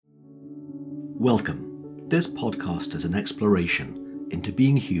Welcome. This podcast is an exploration into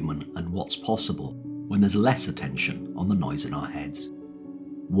being human and what's possible when there's less attention on the noise in our heads.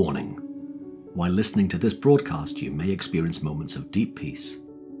 Warning: while listening to this broadcast, you may experience moments of deep peace,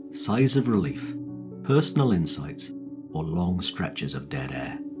 sighs of relief, personal insights, or long stretches of dead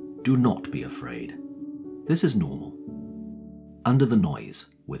air. Do not be afraid. This is normal. Under the Noise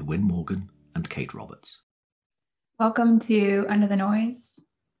with Win Morgan and Kate Roberts. Welcome to Under the Noise.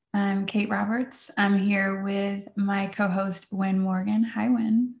 I'm Kate Roberts. I'm here with my co-host, Win Morgan. Hi,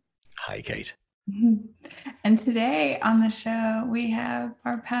 Win. Hi, Kate. And today on the show, we have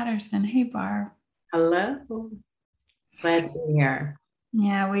Barb Patterson. Hey, Barb. Hello. Glad to be here.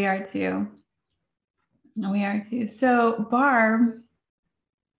 Yeah, we are too. So, Barb,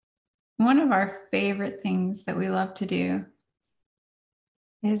 one of our favorite things that we love to do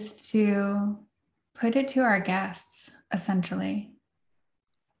is to put it to our guests, essentially,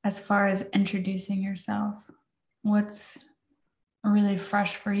 as far as introducing yourself. What's really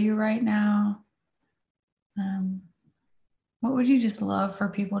fresh for you right now? What would you just love for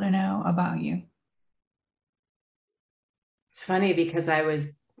people to know about you? It's funny because I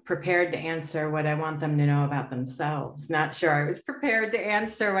was prepared to answer what I want them to know about themselves. Not sure I was prepared to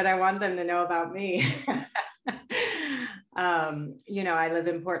answer what I want them to know about me. I live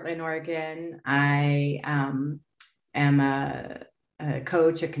in Portland, Oregon. I am a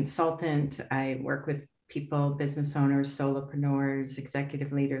coach, a consultant. I work with people, business owners, solopreneurs,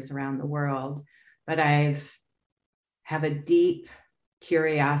 executive leaders around the world. But have a deep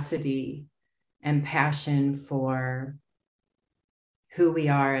curiosity and passion for who we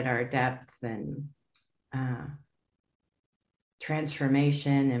are at our depth and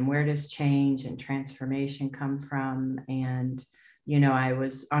transformation, and where does change and transformation come from. And, I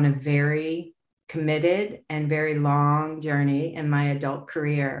was on a very committed and very long journey in my adult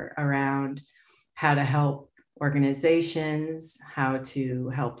career around how to help organizations, how to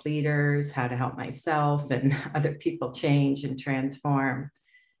help leaders, how to help myself and other people change and transform.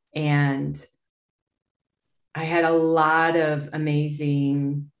 And I had a lot of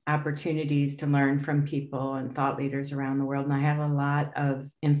amazing opportunities to learn from people and thought leaders around the world. And I have a lot of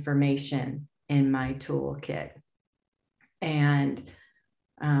information in my toolkit. And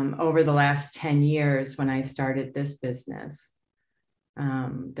over the last 10 years, when I started this business,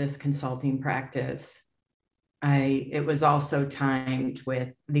 this consulting practice, it was also timed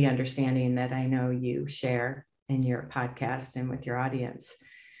with the understanding that I know you share in your podcast and with your audience.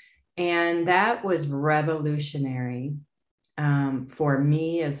 And that was revolutionary for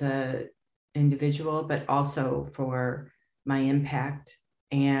me as an individual, but also for my impact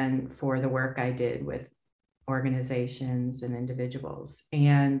and for the work I did with organizations and individuals.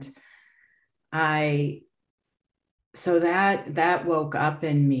 And so that woke up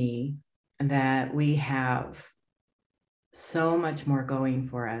in me that we have so much more going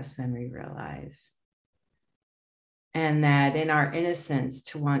for us than we realize. And that in our innocence,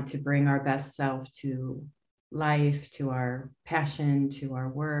 to want to bring our best self to life, to our passion, to our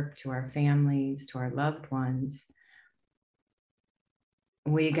work, to our families, to our loved ones,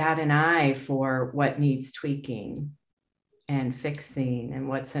 we got an eye for what needs tweaking and fixing and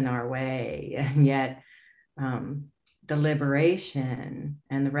what's in our way. And yet the liberation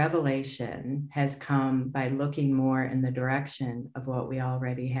and the revelation has come by looking more in the direction of what we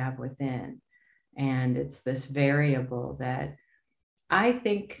already have within. And it's this variable that I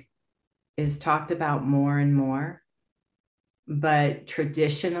think is talked about more and more, but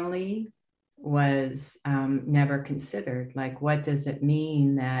traditionally was never considered. Like, what does it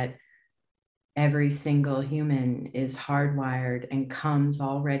mean that every single human is hardwired and comes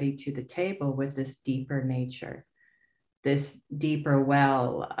already to the table with this deeper nature, this deeper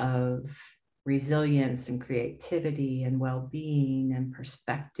well of resilience and creativity and well-being and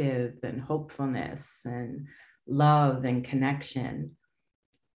perspective and hopefulness and love and connection,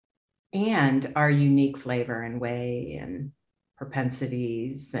 and our unique flavor and way and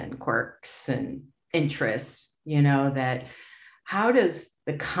propensities and quirks and interests, that how does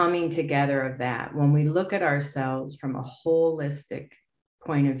the coming together of that, when we look at ourselves from a holistic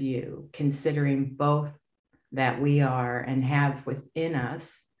point of view, considering both that we are and have within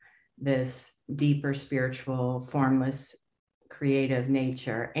us this deeper spiritual, formless, creative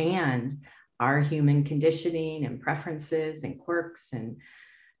nature, and our human conditioning and preferences and quirks and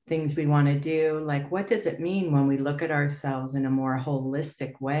things we want to do, like, what does it mean when we look at ourselves in a more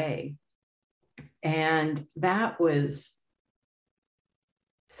holistic way? And that was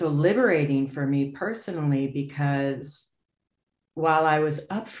so liberating for me personally, because while I was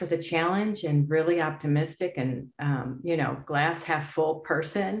up for the challenge and really optimistic and, glass half full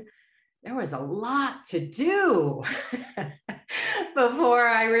person, there was a lot to do before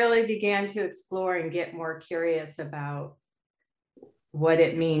I really began to explore and get more curious about what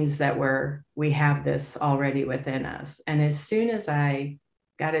it means that we have this already within us. And as soon as I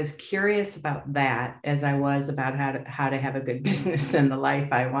got as curious about that as I was about how to have a good business and the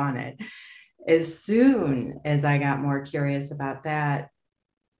life I wanted, as soon as I got more curious about that,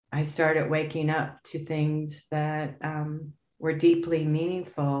 I started waking up to things that were deeply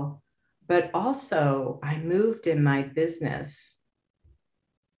meaningful. But also, I moved in my business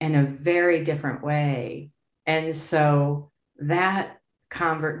in a very different way. And so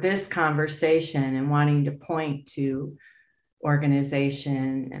this conversation and wanting to point to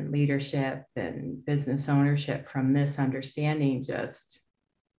organization and leadership and business ownership from this understanding just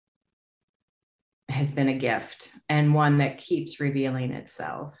has been a gift, and one that keeps revealing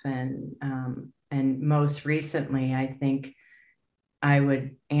itself. And most recently, I think I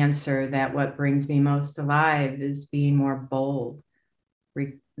would answer that what brings me most alive is being more bold,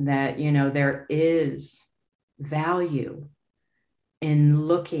 that, there is value in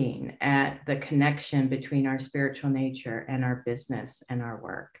looking at the connection between our spiritual nature and our business and our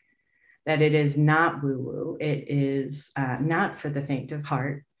work, that it is not woo-woo. It is not for the faint of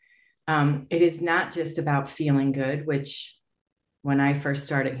heart. It is not just about feeling good, which when I first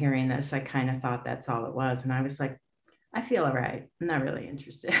started hearing this, I kind of thought that's all it was. And I was like, I feel all right. I'm not really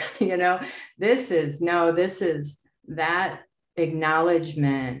interested. This is that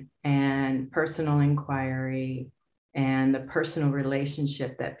acknowledgement and personal inquiry and the personal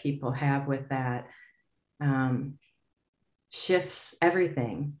relationship that people have with that shifts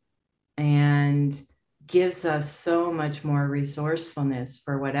everything and gives us so much more resourcefulness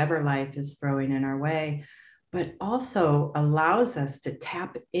for whatever life is throwing in our way, but also allows us to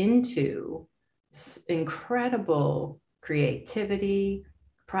tap into incredible creativity,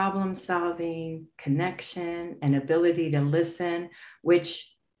 problem solving, connection, and ability to listen,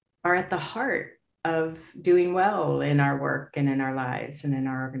 which are at the heart of doing well in our work and in our lives and in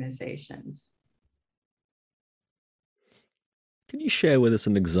our organizations. Can you share with us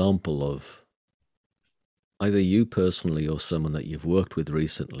an example of either you personally or someone that you've worked with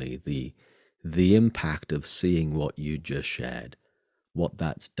recently, the impact of seeing what you just shared, what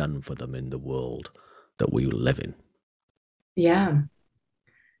that's done for them in the world that we live in? Yeah.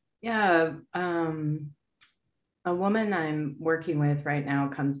 A woman I'm working with right now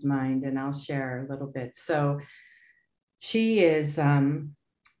comes to mind, and I'll share a little bit. So she is on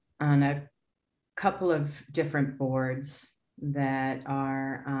a couple of different boards that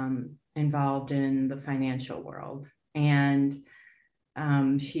are involved in the financial world. And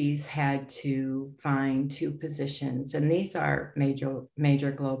she's had to find 2 positions, and these are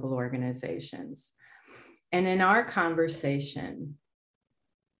major global organizations. And in our conversation,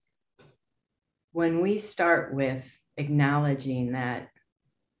 when we start with acknowledging that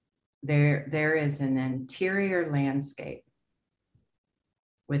there is an interior landscape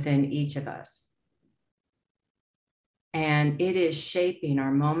within each of us, and it is shaping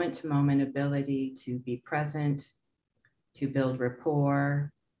our moment-to-moment ability to be present, to build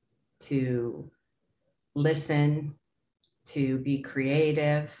rapport, to listen, to be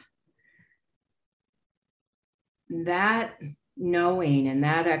creative. That knowing and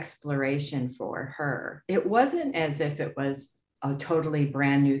that exploration for her, it wasn't as if it was a totally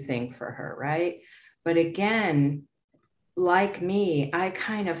brand new thing for her, right? But again, like me, I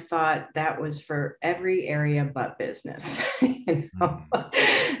kind of thought that was for every area but business.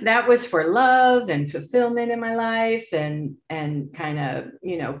 That was for love and fulfillment in my life and kind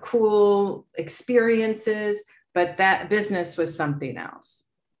of, cool experiences, but that business was something else,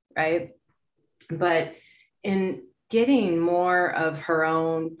 right? But in getting more of her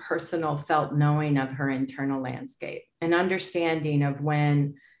own personal felt knowing of her internal landscape and understanding of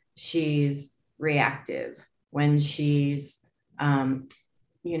when she's reactive, when she's,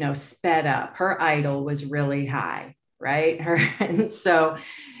 sped up, her idle was really high, right?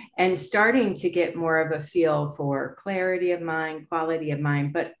 And starting to get more of a feel for clarity of mind, quality of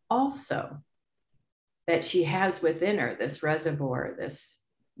mind, but also that she has within her this reservoir, this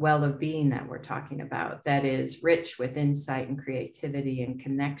well of being that we're talking about, that is rich with insight and creativity and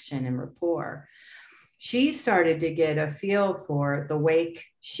connection and rapport. She started to get a feel for the wake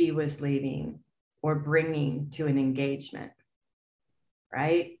she was leaving or bringing to an engagement,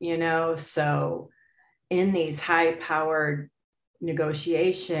 right? So in these high-powered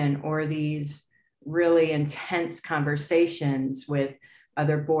negotiation or these really intense conversations with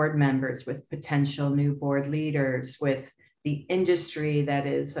other board members, with potential new board leaders, with the industry that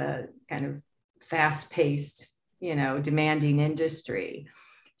is a kind of fast-paced, demanding industry,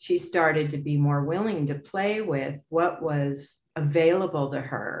 she started to be more willing to play with what was available to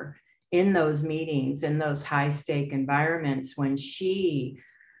her in those meetings, in those high stake environments, when she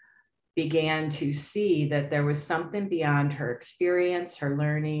began to see that there was something beyond her experience, her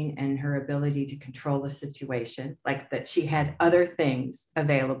learning, and her ability to control the situation, like that she had other things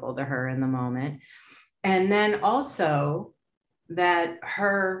available to her in the moment. And then also that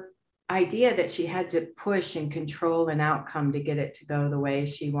her idea that she had to push and control an outcome to get it to go the way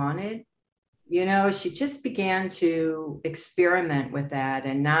she wanted, she just began to experiment with that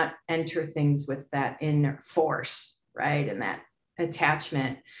and not enter things with that inner force, right? And that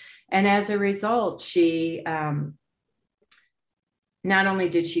attachment. And as a result, she not only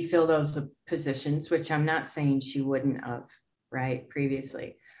did she fill those positions, which I'm not saying she wouldn't have, right,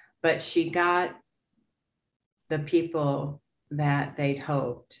 previously, but she got the people that they'd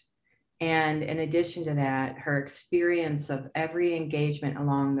hoped. And in addition to that, her experience of every engagement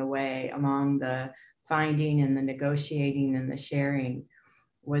along the way, along the finding and the negotiating and the sharing,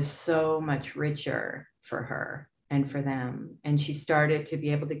 was so much richer for her and for them. And she started to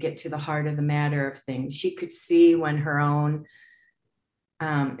be able to get to the heart of the matter of things. She could see when her own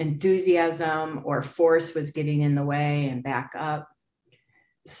enthusiasm or force was getting in the way and back up.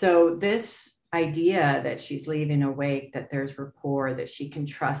 So this idea that she's leaving awake, that there's rapport, that she can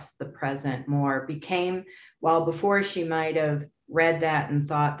trust the present more, became, while before she might have read that and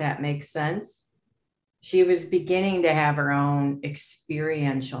thought that makes sense, she was beginning to have her own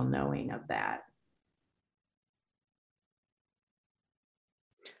experiential knowing of that.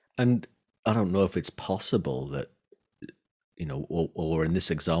 And I don't know if it's possible that, or in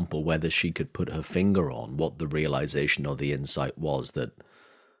this example, whether she could put her finger on what the realization or the insight was that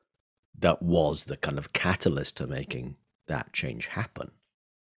was the kind of catalyst to making that change happen.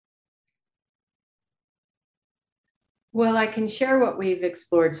 Well, I can share what we've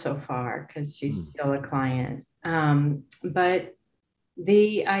explored so far because she's still a client. But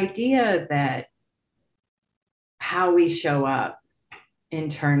the idea that how we show up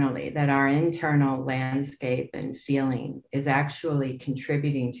internally, that our internal landscape and feeling is actually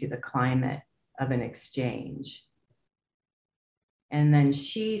contributing to the climate of an exchange. And then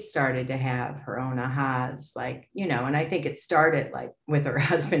she started to have her own ahas, like, and I think it started like with her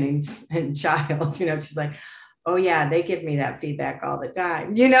husband and child, she's like, oh yeah, they give me that feedback all the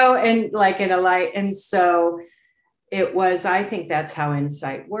time, and like in a light. And so it was, I think that's how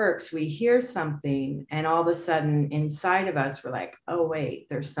insight works. We hear something and all of a sudden inside of us, we're like, oh wait,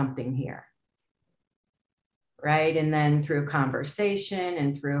 there's something here. Right. And then through conversation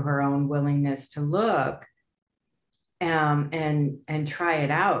and through her own willingness to look, and try it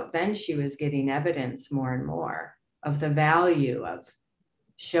out, then she was getting evidence more and more of the value of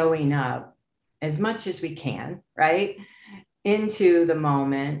showing up as much as we can, right, into the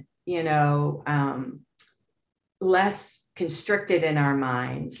moment, less constricted in our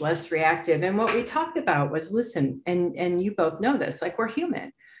minds, less reactive. And what we talked about was, listen, and you both know this, like, we're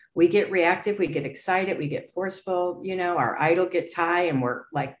human. We get reactive, we get excited, we get forceful, our idol gets high and we're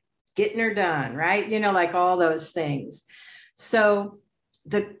like, getting her done, right? Like all those things. So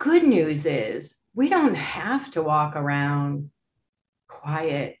the good news is we don't have to walk around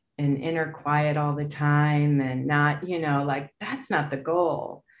quiet and inner quiet all the time and not, like that's not the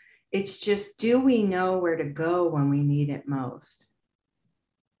goal. It's just, do we know where to go when we need it most?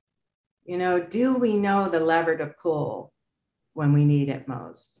 Do we know the lever to pull when we need it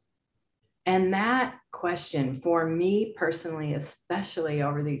most? And that question for me personally, especially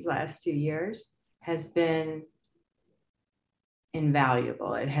over these last 2 years, has been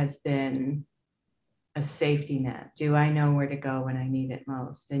invaluable. It has been a safety net. Do I know where to go when I need it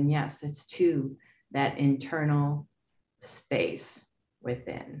most? And yes, it's to that internal space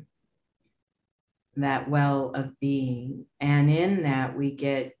within, that well of being. And in that we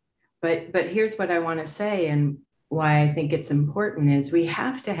get, but here's what I want to say, and why I think it's important, is we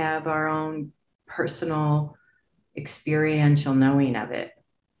have to have our own personal experiential knowing of it.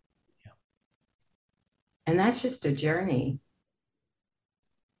 Yeah. And that's just a journey.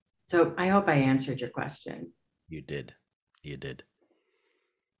 So I hope I answered your question. You did.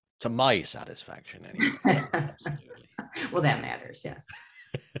 To my satisfaction, anyway. Absolutely. Well, that matters, yes.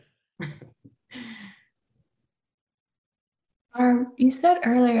 You said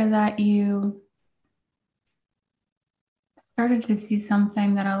earlier that you started to see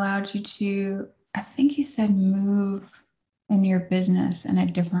something that allowed you to, I think you said, move in your business in a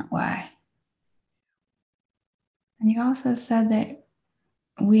different way. And you also said that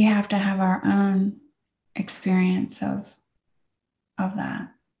we have to have our own experience of that.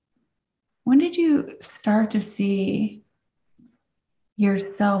 When did you start to see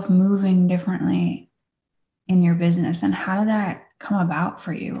yourself moving differently in your business, and how did that come about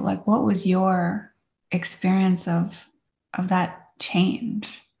for you? Like, what was your experience of that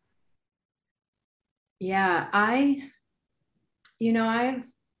change? Yeah, I've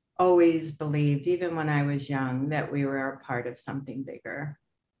always believed, even when I was young, that we were a part of something bigger.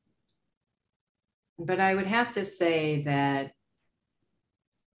 But I would have to say that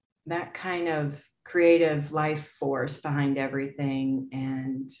that kind of creative life force behind everything,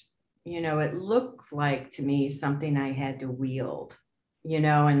 and it looked like to me something I had to wield,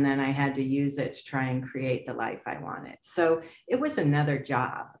 and then I had to use it to try and create the life I wanted. So it was another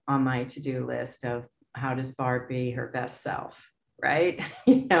job on my to-do list of how does Barb be her best self, right?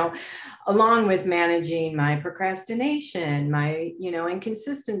 Along with managing my procrastination, my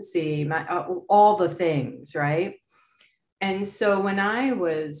inconsistency, my all the things, right? And so when I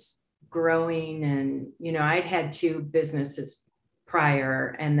was growing, and I'd had 2 businesses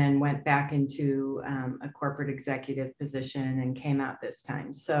prior, and then went back into a corporate executive position and came out this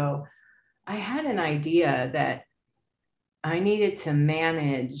time. So I had an idea that I needed to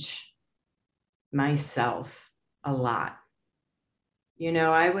manage myself a lot.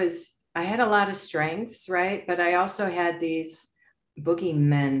 I had a lot of strengths, right? But I also had these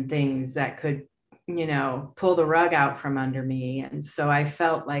boogeymen things that could pull the rug out from under me. And so I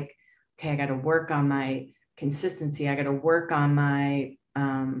felt like, okay, I got to work on my consistency. I got to work on my,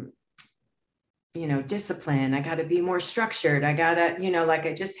 discipline. I got to be more structured. I got to,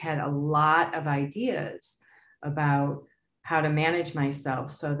 I just had a lot of ideas about how to manage myself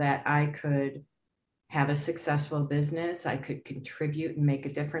so that I could have a successful business. I could contribute and make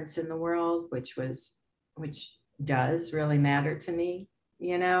a difference in the world, which does really matter to me,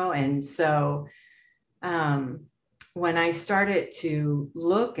 And so when I started to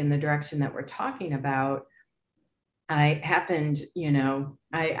look in the direction that we're talking about, I happened,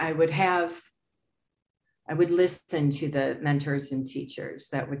 I would listen to the mentors and teachers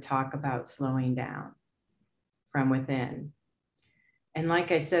that would talk about slowing down from within. And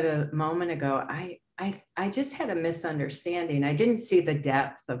like I said a moment ago, I just had a misunderstanding. I didn't see the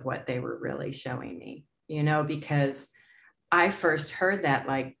depth of what they were really showing me, because I first heard that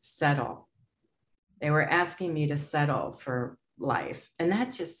like settle. They were asking me to settle for life. And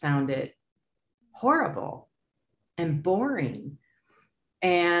that just sounded horrible and boring.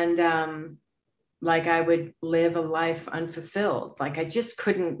 And like I would live a life unfulfilled. Like I just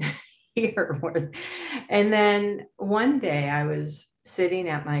couldn't hear what. And then one day I was sitting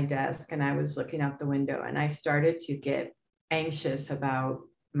at my desk and I was looking out the window, and I started to get anxious about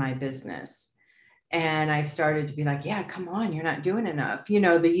my business. And I started to be like, yeah, come on, you're not doing enough.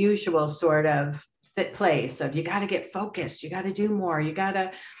 The usual sort of fit place of you got to get focused, you got to do more, you got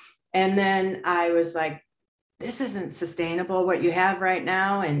to. And then I was like, this isn't sustainable what you have right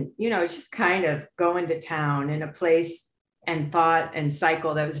now. And, it's just kind of going to town in a place and thought and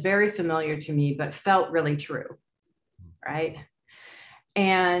cycle that was very familiar to me, but felt really true. Right.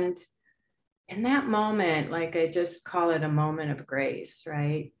 And in that moment, like I just call it a moment of grace.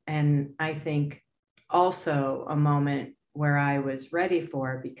 Right. And I think also a moment where I was ready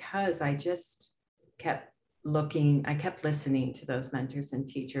for, because I just kept listening to those mentors and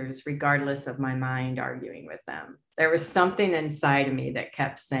teachers, regardless of my mind arguing with them. There was something inside of me that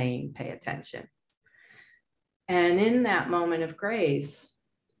kept saying, pay attention. And in that moment of grace,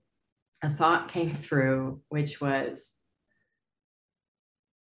 a thought came through, which was,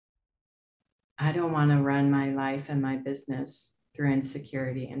 I don't want to run my life and my business through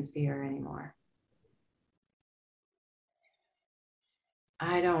insecurity and fear anymore.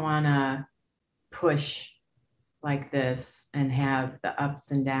 I don't want to push like this and have the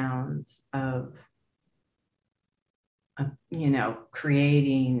ups and downs of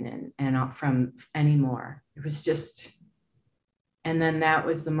creating and from anymore. It was just, and then that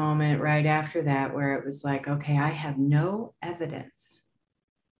was the moment right after that where it was like, okay, I have no evidence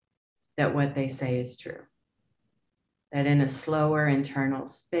that what they say is true. That in a slower internal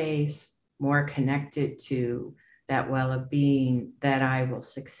space, more connected to that well of being, that I will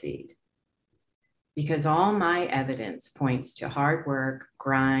succeed. Because all my evidence points to hard work,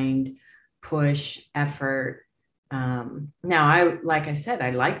 grind, push, effort. Now, like I said, I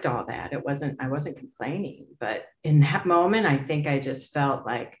liked all that. I wasn't complaining, but in that moment, I think I just felt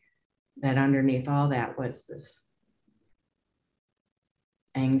like that underneath all that was this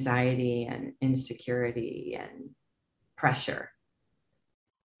anxiety and insecurity and pressure.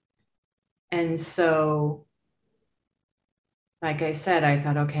 And so, like I said, I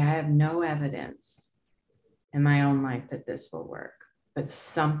thought, okay, I have no evidence in my own life that this will work, but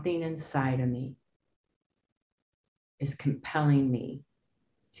something inside of me is compelling me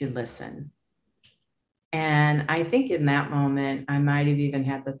to listen. And I think in that moment, I might have even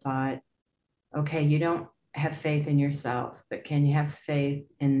had the thought, okay, you don't have faith in yourself, but can you have faith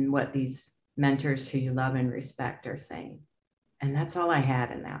in what these mentors who you love and respect are saying? And that's all I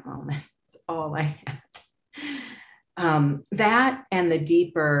had in that moment. It's all I had. That and the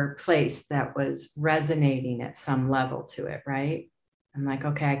deeper place that was resonating at some level to it, right? I'm like,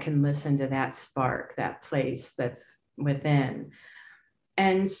 okay, I can listen to that spark, that place that's within.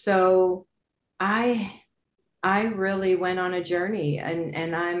 And so I really went on a journey,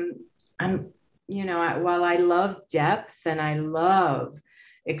 and I'm, you know, while I love depth and I love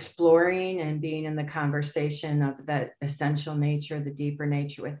exploring and being in the conversation of that essential nature, the deeper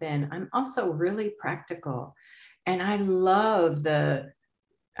nature within, I'm also really practical. And I love the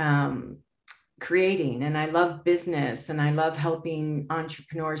creating, and I love business, and I love helping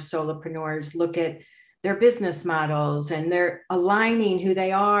entrepreneurs, solopreneurs look at their business models, and they're aligning who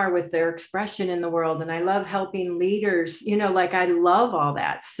they are with their expression in the world. And I love helping leaders, you know, like I love all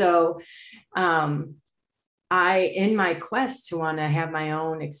that. So in my quest to want to have my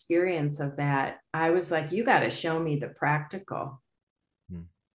own experience of that, I was like, you got to show me the practical.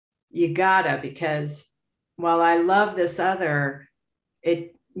 You gotta, because while I love this other,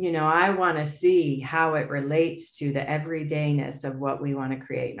 it, you know, I want to see how it relates to the everydayness of what we want to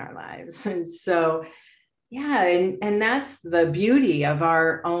create in our lives. And so, yeah, and that's the beauty of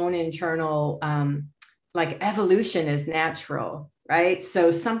our own internal, like evolution is natural, right?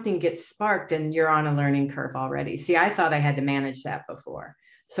 So something gets sparked and you're on a learning curve already. See, I thought I had to manage that before.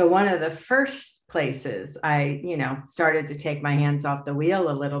 So one of the first places I, you know, started to take my hands off the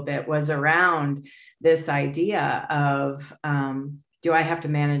wheel a little bit was around this idea of, do I have to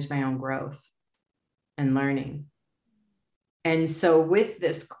manage my own growth and learning? And so with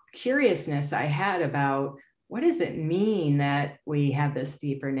this curiousness I had about, what does it mean that we have this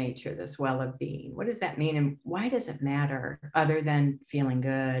deeper nature, this well of being? What does that mean? And why does it matter other than feeling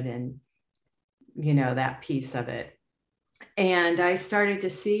good and, you know, that piece of it? And I started to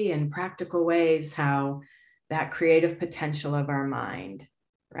see in practical ways how that creative potential of our mind,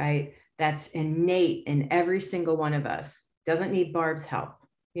 right? That's innate in every single one of us, doesn't need Barb's help.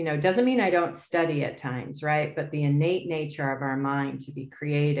 You know, doesn't mean I don't study at times, right? But the innate nature of our mind to be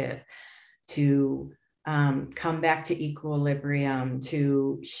creative, to come back to equilibrium,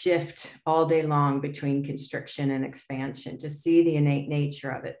 to shift all day long between constriction and expansion, to see the innate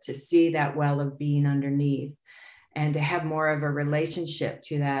nature of it, to see that well of being underneath, and to have more of a relationship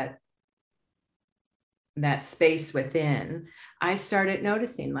to that space within. I started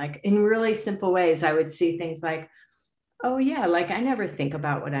noticing, like in really simple ways, I would see things like, oh yeah, like I never think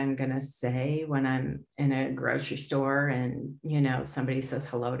about what I'm going to say when I'm in a grocery store and, you know, somebody says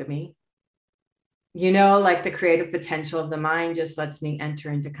hello to me. You know, like the creative potential of the mind just lets me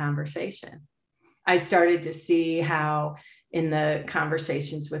enter into conversation. I started to see how in the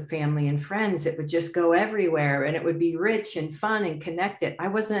conversations with family and friends, it would just go everywhere and it would be rich and fun and connected. I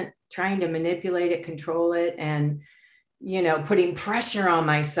wasn't trying to manipulate it, control it, and, you know, putting pressure on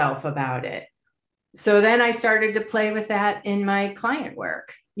myself about it. So then I started to play with that in my client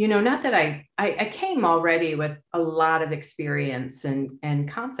work. You know, not that I came already with a lot of experience and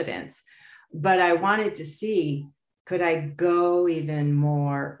confidence, but I wanted to see, could I go even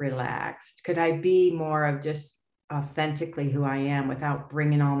more relaxed? Could I be more of just authentically who I am without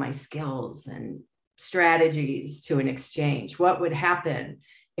bringing all my skills and strategies to an exchange? What would happen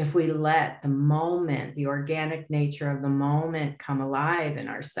if we let the moment, the organic nature of the moment come alive in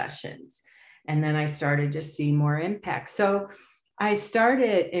our sessions? And then I started to see more impact. So I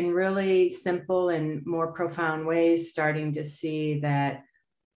started in really simple and more profound ways, starting to see that,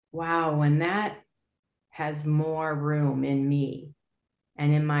 wow, when that has more room in me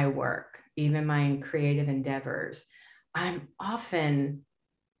and in my work, even my creative endeavors, I'm often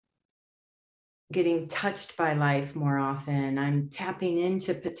getting touched by life more often. I'm tapping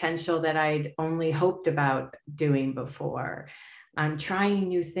into potential that I'd only hoped about doing before. I'm trying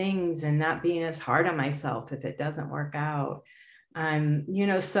new things and not being as hard on myself if it doesn't work out. You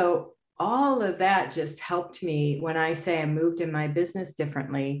know, so all of that just helped me. When I say I moved in my business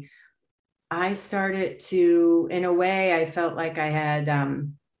differently, I started to, in a way, I felt like I had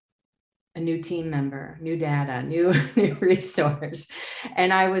a new team member, new data, new resource,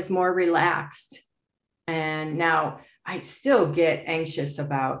 and I was more relaxed. And now I still get anxious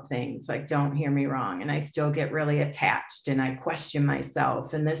about things, like, don't hear me wrong. And I still get really attached and I question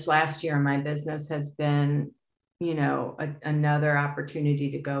myself. And this last year in my business has been, you know, another opportunity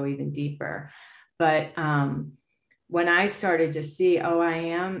to go even deeper. But when I started to see, oh, I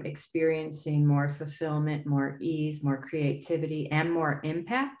am experiencing more fulfillment, more ease, more creativity, and more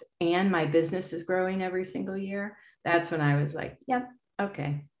impact, and my business is growing every single year, that's when I was like, yep,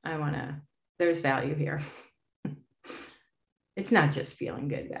 okay, there's value here. It's not just feeling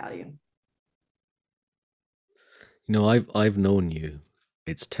good value. You know, I've known you.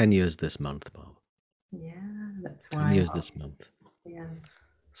 It's 10 years this month, Bob. Yeah, that's 10 years this month. Yeah.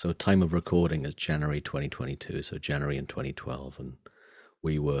 So time of recording is January 2022, so January in 2012. And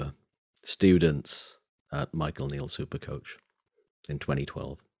we were students at Michael Neill Supercoach in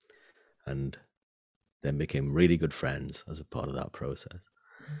 2012. And then became really good friends as a part of that process.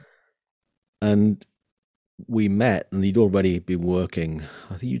 And we met, and you'd already been working,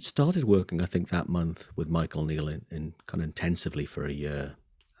 I think you'd started working, I think, that month with Michael Neill in kind of intensively for a year,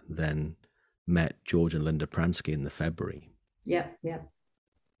 and then met George and Linda Pransky in the February. Yep.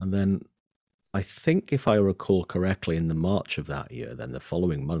 And then I think, if I recall correctly, in the March of that year, then the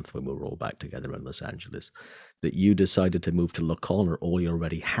following month when we were all back together in Los Angeles, that you decided to move to La Conner, or you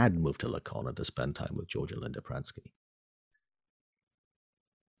already had moved to La Conner to spend time with George and Linda Pransky.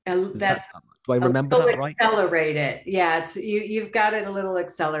 Do I remember that right? Accelerate it. Yeah, you've got it a little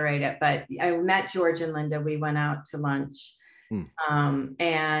accelerated, but I met George and Linda. We went out to lunch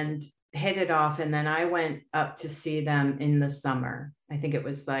and hit it off. And then I went up to see them in the summer. I think it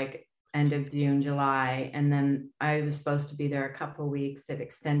was like end of June, July. And then I was supposed to be there a couple of weeks. It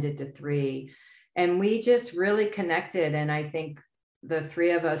extended to 3. And we just really connected. And I think the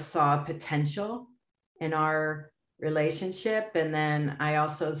 3 of us saw potential in our relationship. And then I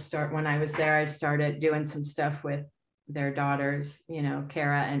also when I was there, I started doing some stuff with their daughters,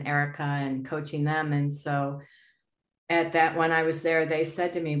 Kara and Erica, and coaching them. And so when I was there, they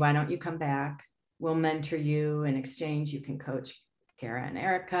said to me, why don't you come back? We'll mentor you. In exchange, you can coach Kara and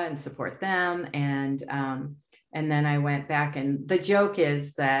Erica and support them. And then I went back, and the joke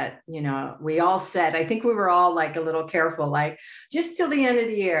is that, we all said, I think we were all like a little careful, like just till the end of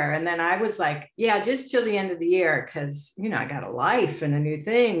the year. And then I was like, yeah, just till the end of the year. Cause I got a life and a new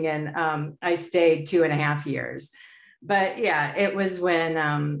thing. And I stayed 2.5 years, but yeah, it was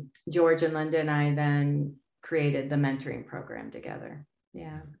when George and Linda and I then created the mentoring program together.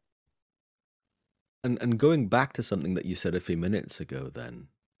 Yeah. And going back to something that you said a few minutes ago, then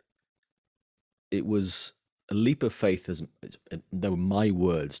it was a leap of faith. They were my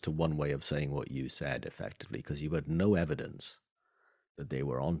words to one way of saying what you said, effectively, because you had no evidence that they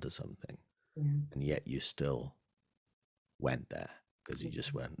were onto something. Yeah. And yet you still went there because you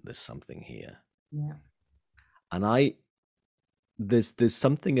just went, there's something here. Yeah. And there's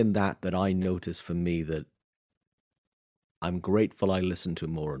something in that I notice for me that I'm grateful I listen to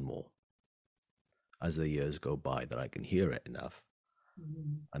more and more as the years go by, that I can hear it enough.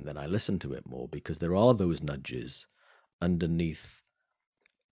 Mm-hmm. And then I listen to it more, because there are those nudges underneath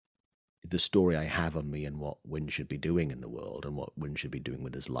the story I have of me and what Win should be doing in the world, and what Win should be doing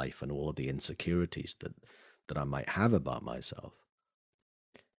with his life, and all of the insecurities that I might have about myself.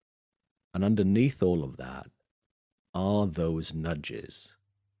 And underneath all of that are those nudges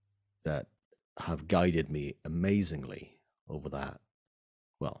that have guided me amazingly over that,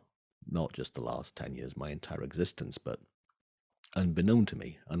 well, not just the last 10 years, my entire existence, but unbeknown to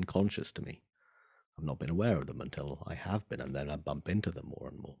me, unconscious to me. I've not been aware of them until I have been, and then I bump into them more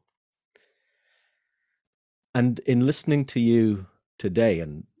and more. And in listening to you today,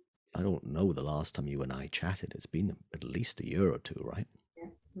 and I don't know the last time you and I chatted, it's been at least a year or two, right?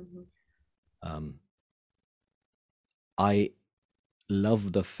 Yeah. Mm-hmm. I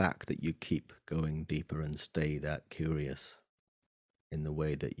love the fact that you keep going deeper and stay that curious in the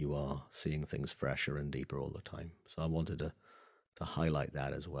way that you are seeing things fresher and deeper all the time. So I wanted to highlight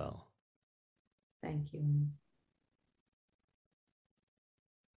that as well. Thank you.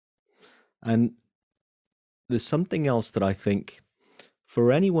 And there's something else that I think,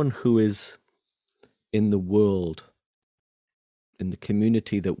 for anyone who is in the world, in the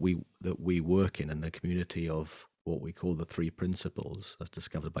community that we work in, and the community of what we call the 3 principles, as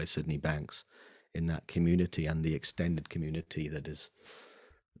discovered by Sydney Banks, in that community and the extended community that is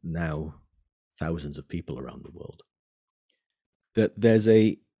now thousands of people around the world, that there's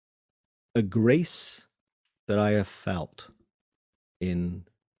a grace that I have felt in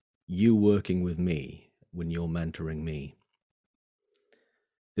you working with me when you're mentoring me,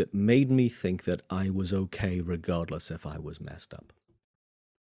 that made me think that I was okay regardless if I was messed up.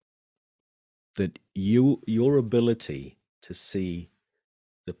 That your ability to see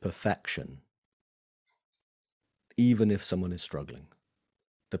the perfection, even if someone is struggling,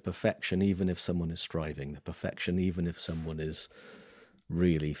 the perfection even if someone is striving, the perfection even if someone is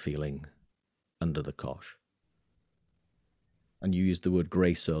really feeling under the cosh, And you used the word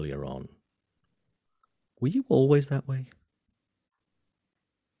grace earlier on. Were you always that way?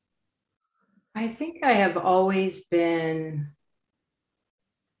 I think I have always been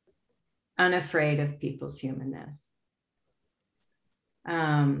unafraid of people's humanness.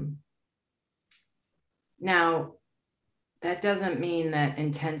 Now, that doesn't mean that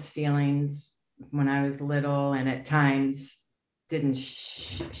intense feelings when I was little and at times didn't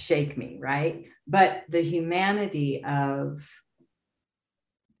shake me, right? But the humanity of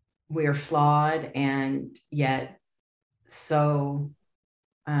we're flawed and yet so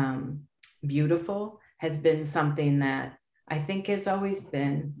beautiful has been something that I think has always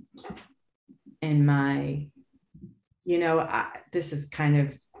been in my, this is kind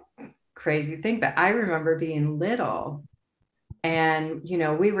of crazy thing, but I remember being little and,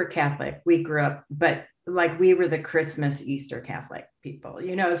 we were Catholic, we grew up, but like we were the Christmas, Easter Catholic people,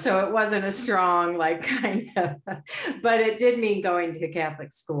 so it wasn't a strong, like kind of, but it did mean going to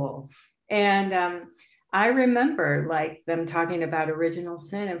Catholic school. And I remember like them talking about original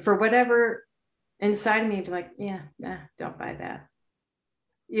sin, and for whatever inside of me, be like, yeah, nah, don't buy that.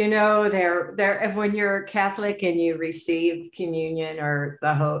 They're when you're Catholic and you receive communion or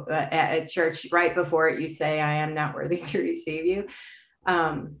the at church right before it, you say, I am not worthy to receive you.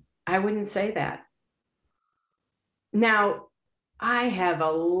 I wouldn't say that. Now, I have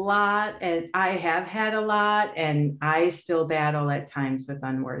a lot, and I have had a lot, and I still battle at times with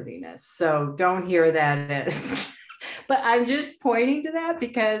unworthiness. So don't hear that as, but I'm just pointing to that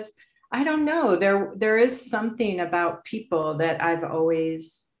because I don't know. There is something about people that I've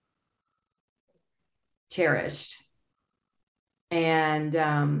always cherished.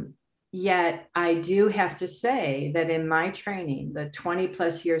 And yet I do have to say that in my training, the 20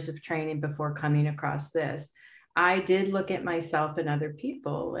 plus years of training before coming across this, I did look at myself and other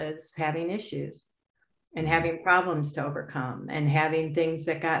people as having issues and having problems to overcome and having things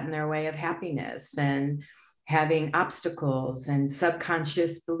that got in their way of happiness and having obstacles and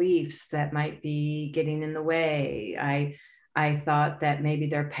subconscious beliefs that might be getting in the way. I thought that maybe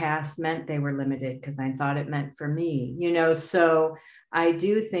their past meant they were limited because I thought it meant for me, so I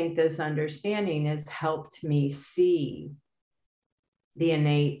do think this understanding has helped me see the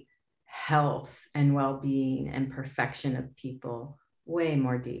innate health and well-being and perfection of people way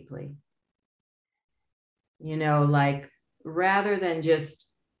more deeply. Like rather than just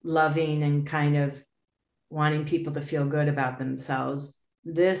loving and kind of wanting people to feel good about themselves,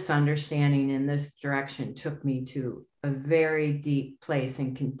 this understanding in this direction took me to a very deep place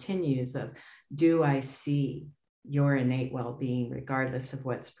and continues of, do I see your innate well-being regardless of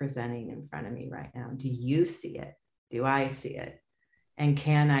what's presenting in front of me right now? Do you see it? Do I see it? And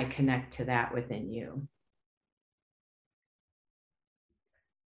can I connect to that within you?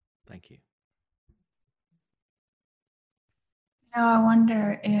 Thank you. I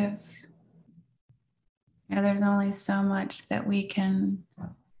wonder if there's only so much that we can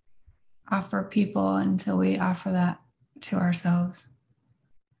offer people until we offer that to ourselves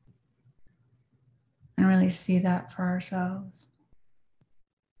and really see that for ourselves,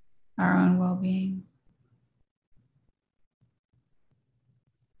 our own well-being.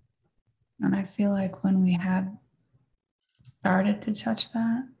 And I feel like when we have started to touch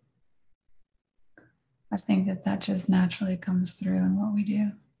that, I think that just naturally comes through in what we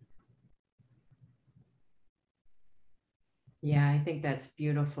do. Yeah, I think that's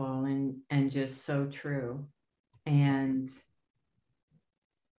beautiful and just so true. And,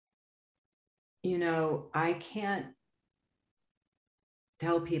 I can't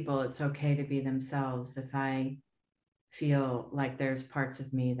tell people it's okay to be themselves if I feel like there's parts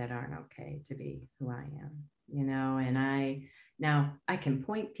of me that aren't okay to be who I am, and now I can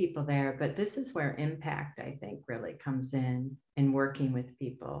point people there, but this is where impact, I think, really comes in working with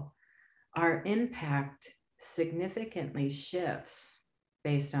people. Our impact significantly shifts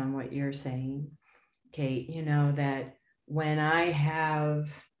based on what you're saying, Kate, that when I have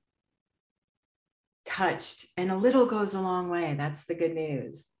touched, and a little goes a long way, that's the good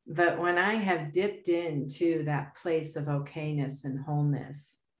news. But when I have dipped into that place of okayness and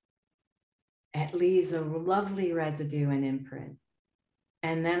wholeness, it leaves a lovely residue and imprint.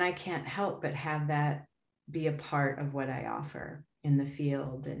 And then I can't help but have that be a part of what I offer in the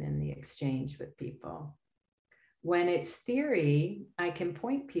field and in the exchange with people. When it's theory, I can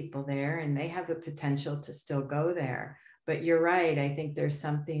point people there and they have the potential to still go there. But you're right. I think there's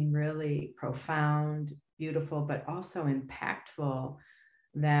something really profound, beautiful, but also impactful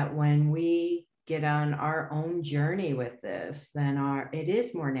that when we get on our own journey with this, then it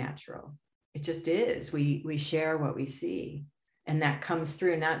is more natural. It just is. We share what we see. And that comes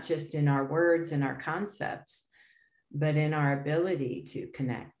through not just in our words and our concepts, but in our ability to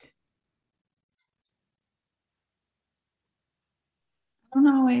connect. I don't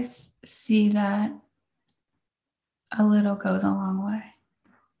always see that a little goes a long way.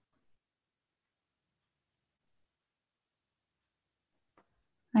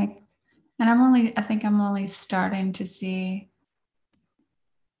 Like, and I think I'm only starting to see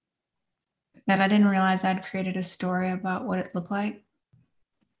that I didn't realize I'd created a story about what it looked like,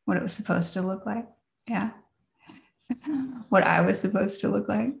 what it was supposed to look like. Yeah. What I was supposed to look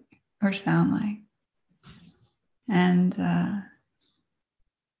like or sound like. And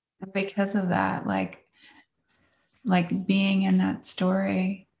because of that, like being in that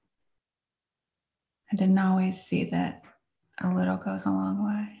story, I didn't always see that a little goes a long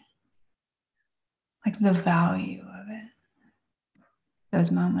way. Like the value of it, those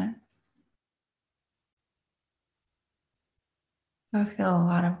moments. So I feel a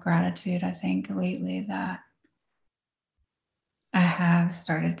lot of gratitude, I think, lately that I have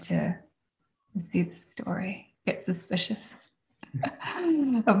started to see the story, get suspicious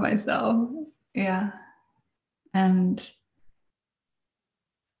of myself. Yeah. And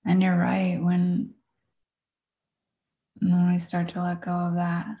you're right, when we start to let go of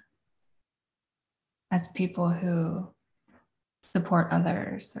that as people who support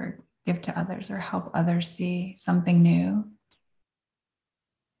others or give to others or help others see something new,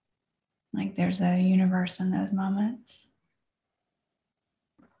 like there's a universe in those moments.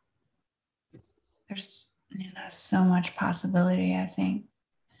 There's so much possibility, I think,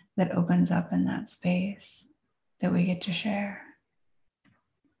 that opens up in that space that we get to share.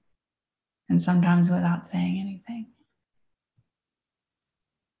 And sometimes without saying anything.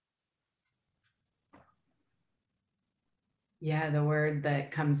 Yeah, the word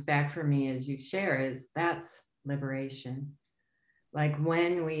that comes back for me as you share is that's liberation. Like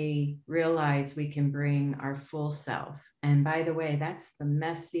when we realize we can bring our full self. And by the way, that's the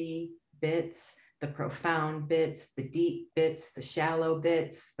messy bits, the profound bits, the deep bits, the shallow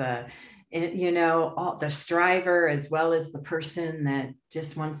bits, all the striver, as well as the person that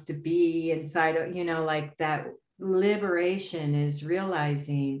just wants to be inside of, like that liberation is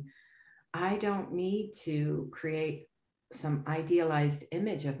realizing I don't need to create some idealized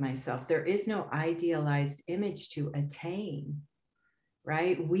image of myself. There is no idealized image to attain.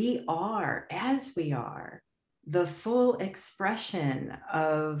 Right? We are, as we are, the full expression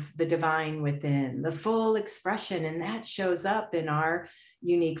of the divine within, the full expression, and that shows up in our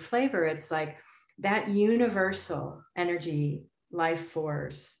unique flavor. It's like that universal energy, life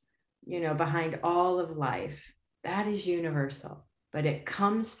force, behind all of life, that is universal, but it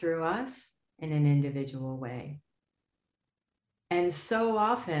comes through us in an individual way. And so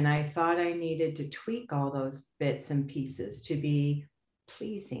often I thought I needed to tweak all those bits and pieces to be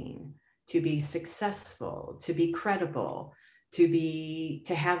pleasing, to be successful, to be credible, to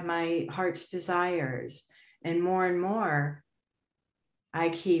have my heart's desires. And more, I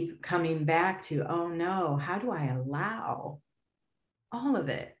keep coming back to, oh no, how do I allow all of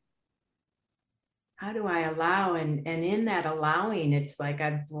it? How do I allow? And in that allowing, it's like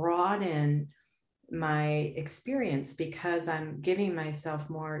I've brought in my experience because I'm giving myself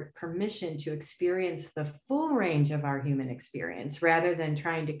more permission to experience the full range of our human experience rather than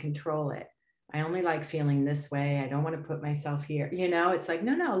trying to control it. I only like feeling this way. I don't want to put myself here. It's like,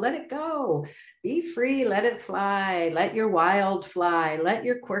 no, let it go. Be free, let it fly, let your wild fly, let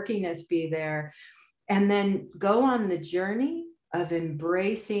your quirkiness be there. And then go on the journey of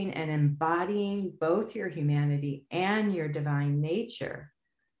embracing and embodying both your humanity and your divine nature.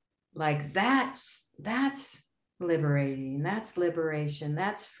 Like that's liberating, that's liberation,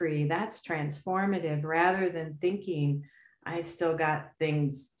 that's free, that's transformative, rather than thinking I still got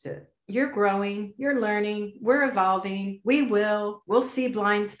things to. You're growing, you're learning, we're evolving, we'll see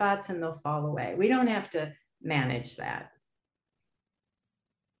blind spots and they'll fall away. We don't have to manage that.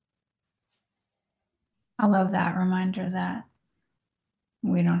 I love that reminder that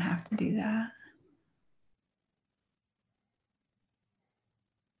we don't have to do that.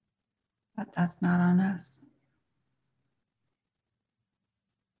 But that's not on us.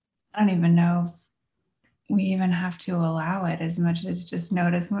 I don't even know if we even have to allow it as much as just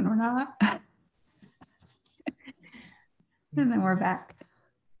notice when we're not. And then we're back.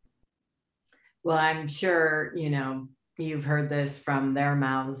 Well, I'm sure, you've heard this from their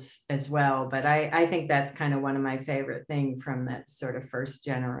mouths as well, but I think that's kind of one of my favorite things from that sort of first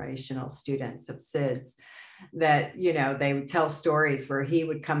generational students of Sid's, that, they would tell stories where he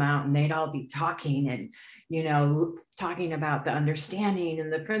would come out and they'd all be talking and, talking about the understanding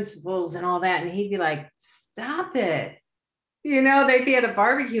and the principles and all that. And he'd be like, stop it. They'd be at a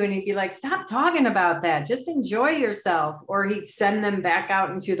barbecue and he'd be like, stop talking about that. Just enjoy yourself. Or he'd send them back out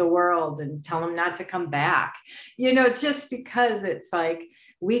into the world and tell them not to come back, just because it's like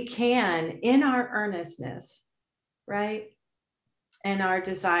we can, in our earnestness, right? And our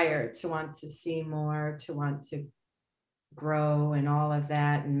desire to want to see more, to want to grow and all of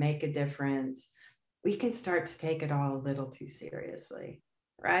that and make a difference, we can start to take it all a little too seriously,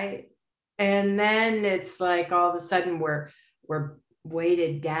 right? And then it's like all of a sudden we're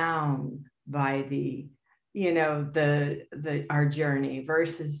weighted down by the our journey,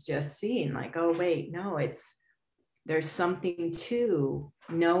 versus just seeing like, oh wait, no, there's something to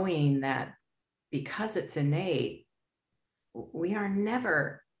knowing that because it's innate, we are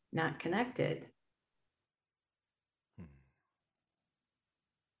never not connected.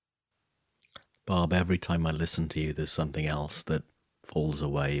 Barb, every time I listen to you, there's something else that falls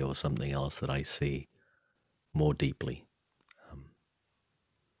away, or something else that I see more deeply.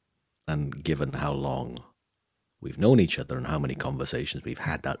 And given how long we've known each other and how many conversations we've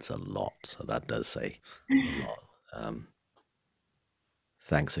had, that's a lot. So that does say a lot.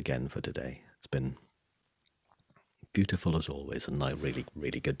 Thanks again for today. It's been beautiful as always, and really,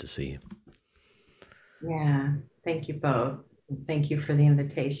 really good to see you. Yeah, thank you both. Thank you for the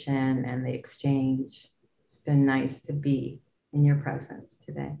invitation and the exchange. It's been nice to be in your presence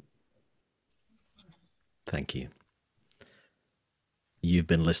today. Thank you. You've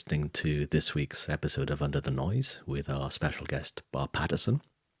been listening to this week's episode of Under the Noise with our special guest, Barb Patterson,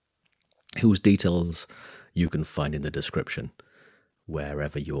 whose details you can find in the description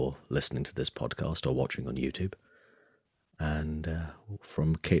wherever you're listening to this podcast or watching on YouTube. And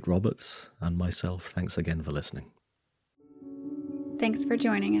from Kate Roberts and myself, thanks again for listening. Thanks for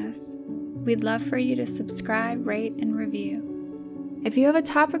joining us. We'd love for you to subscribe, rate, and review. If you have a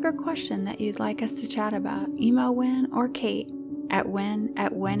topic or question that you'd like us to chat about, email Wynn or Kate at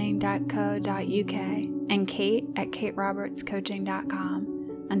win@winning.co.uk and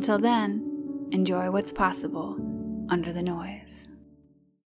kate@katerobertscoaching.com. Until then, enjoy what's possible under the noise.